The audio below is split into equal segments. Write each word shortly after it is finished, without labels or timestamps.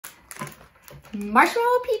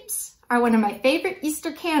Marshmallow Peeps are one of my favorite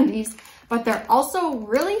Easter candies, but they're also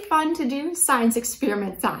really fun to do science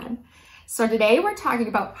experiments on. So today we're talking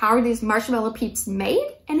about how are these Marshmallow Peeps made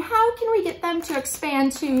and how can we get them to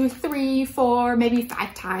expand to 3, 4, maybe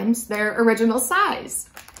 5 times their original size.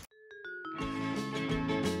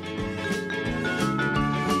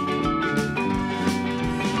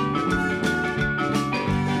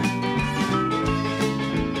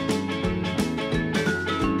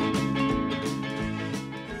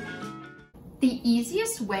 The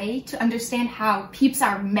easiest way to understand how Peeps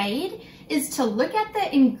are made is to look at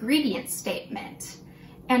the ingredient statement.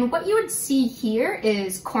 And what you would see here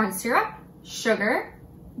is corn syrup, sugar,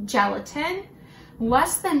 gelatin,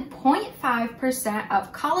 less than 0.5%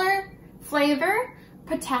 of color, flavor,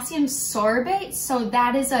 potassium sorbate, so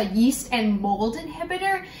that is a yeast and mold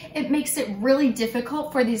inhibitor. It makes it really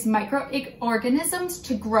difficult for these microorganisms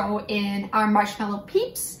to grow in our Marshmallow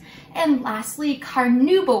Peeps. And lastly,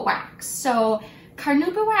 carnauba wax. So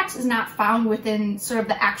carnauba wax is not found within sort of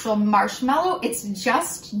the actual marshmallow. It's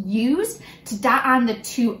just used to dot on the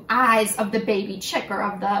 2 eyes of the baby chick or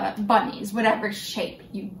of the bunnies, whatever shape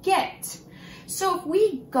you get. So if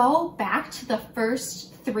we go back to the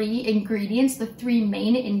first 3 ingredients, the 3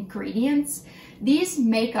 main ingredients, these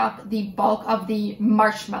make up the bulk of the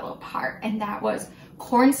marshmallow part, and that was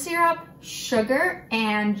corn syrup, sugar,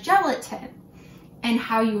 and gelatin. And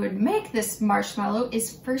how you would make this marshmallow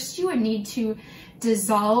is first you would need to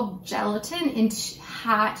dissolve gelatin into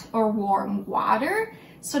hot or warm water.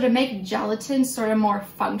 So to make gelatin sort of more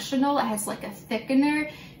functional as like a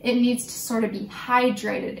thickener, it needs to sort of be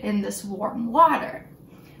hydrated in this warm water.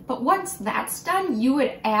 But once that's done, you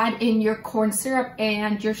would add in your corn syrup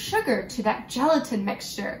and your sugar to that gelatin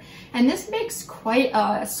mixture. And this makes quite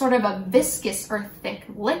a sort of a viscous or thick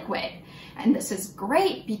liquid. And this is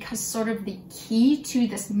great because sort of the key to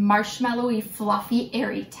this marshmallowy, fluffy,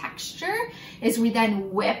 airy texture is we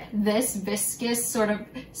then whip this viscous sort of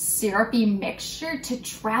syrupy mixture to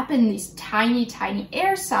trap in these tiny, tiny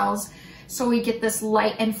air cells so we get this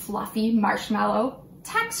light and fluffy marshmallow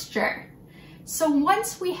texture. So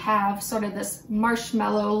once we have sort of this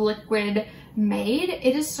marshmallow liquid made,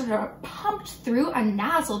 it is sort of pumped through a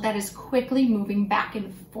nozzle that is quickly moving back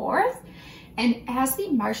and forth. And as the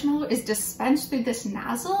marshmallow is dispensed through this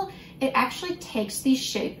nozzle, it actually takes the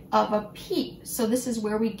shape of a peep. So this is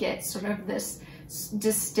where we get sort of this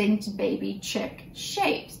distinct baby chick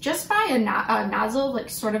shape, just by a nozzle like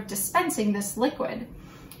sort of dispensing this liquid.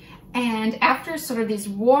 And after sort of these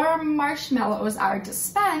warm marshmallows are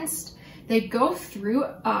dispensed, they go through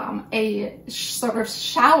a sort of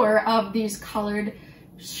shower of these colored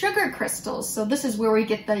sugar crystals. So this is where we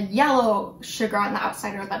get the yellow sugar on the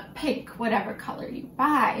outside or the pink, whatever color you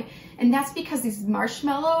buy. And that's because these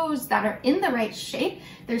marshmallows that are in the right shape,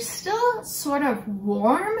 they're still sort of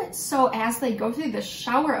warm. So as they go through the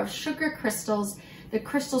shower of sugar crystals, the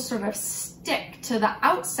crystals sort of stick to the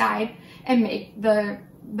outside and make the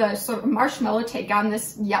sort of marshmallow take on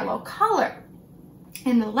this yellow color.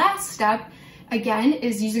 And the last step, again,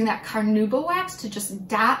 is using that carnauba wax to just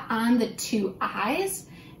dot on the 2 eyes.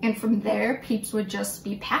 And from there, Peeps would just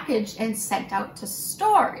be packaged and sent out to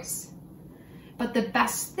stores. But the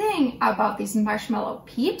best thing about these Marshmallow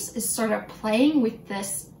Peeps is sort of playing with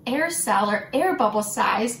this air cell or air bubble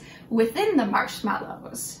size within the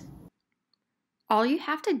marshmallows. All you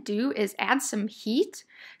have to do is add some heat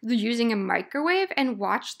using a microwave and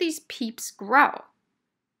watch these Peeps grow.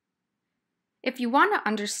 If you want to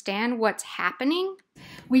understand what's happening,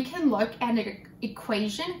 we can look at an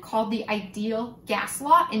equation called the ideal gas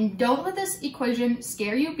law. And don't let this equation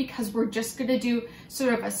scare you because we're just going to do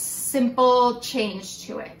sort of a simple change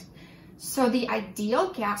to it. So the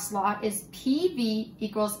ideal gas law is PV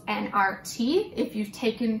equals nRT. If you've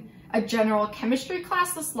taken a general chemistry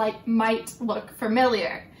class, this might look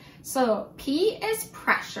familiar. So P is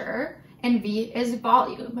pressure and V is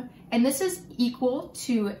volume. And this is equal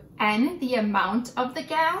to N, the amount of the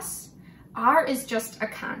gas, R is just a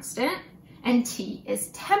constant, and T is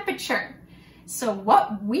temperature. So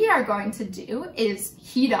what we are going to do is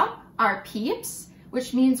heat up our Peeps,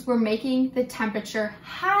 which means we're making the temperature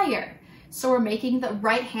higher. So we're making the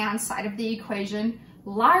right-hand side of the equation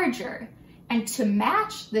larger. And to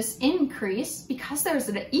match this increase, because there's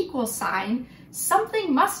an equal sign,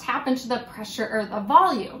 something must happen to the pressure or the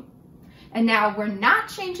volume. And now we're not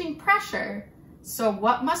changing pressure, so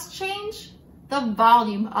what must change? The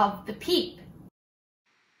volume of the Peep.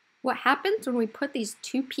 What happens when we put these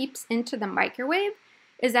 2 Peeps into the microwave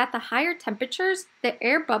is at the higher temperatures, the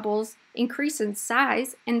air bubbles increase in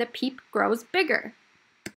size and the Peep grows bigger.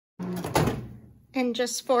 And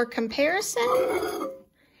just for comparison,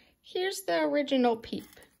 Here's the original Peep.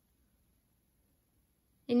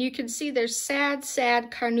 And you can see their sad,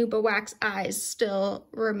 sad carnauba wax eyes still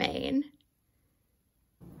remain.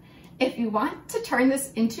 If you want to turn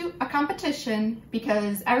this into a competition,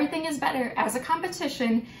 because everything is better as a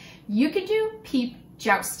competition, you could do Peep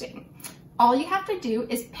Justing. All you have to do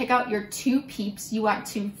is pick out your two Peeps you want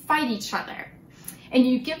to fight each other. And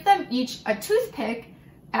you give them each a toothpick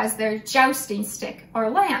as their jousting stick or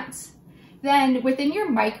lance. Then within your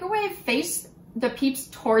microwave, face the Peeps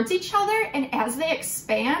towards each other, and as they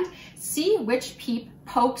expand, see which Peep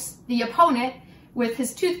pokes the opponent with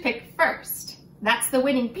his toothpick first. That's the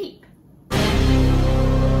winning Peep.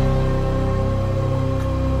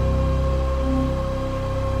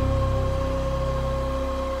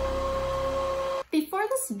 Before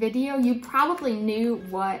this video, you probably knew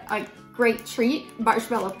what a great treat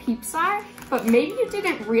Marshmallow Peeps are, but maybe you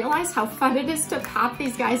didn't realize how fun it is to pop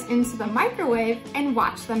these guys into the microwave and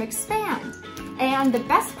watch them expand. And the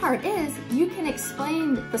best part is, you can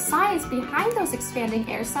explain the science behind those expanding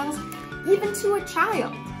air cells even to a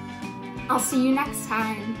child. I'll see you next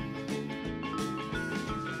time.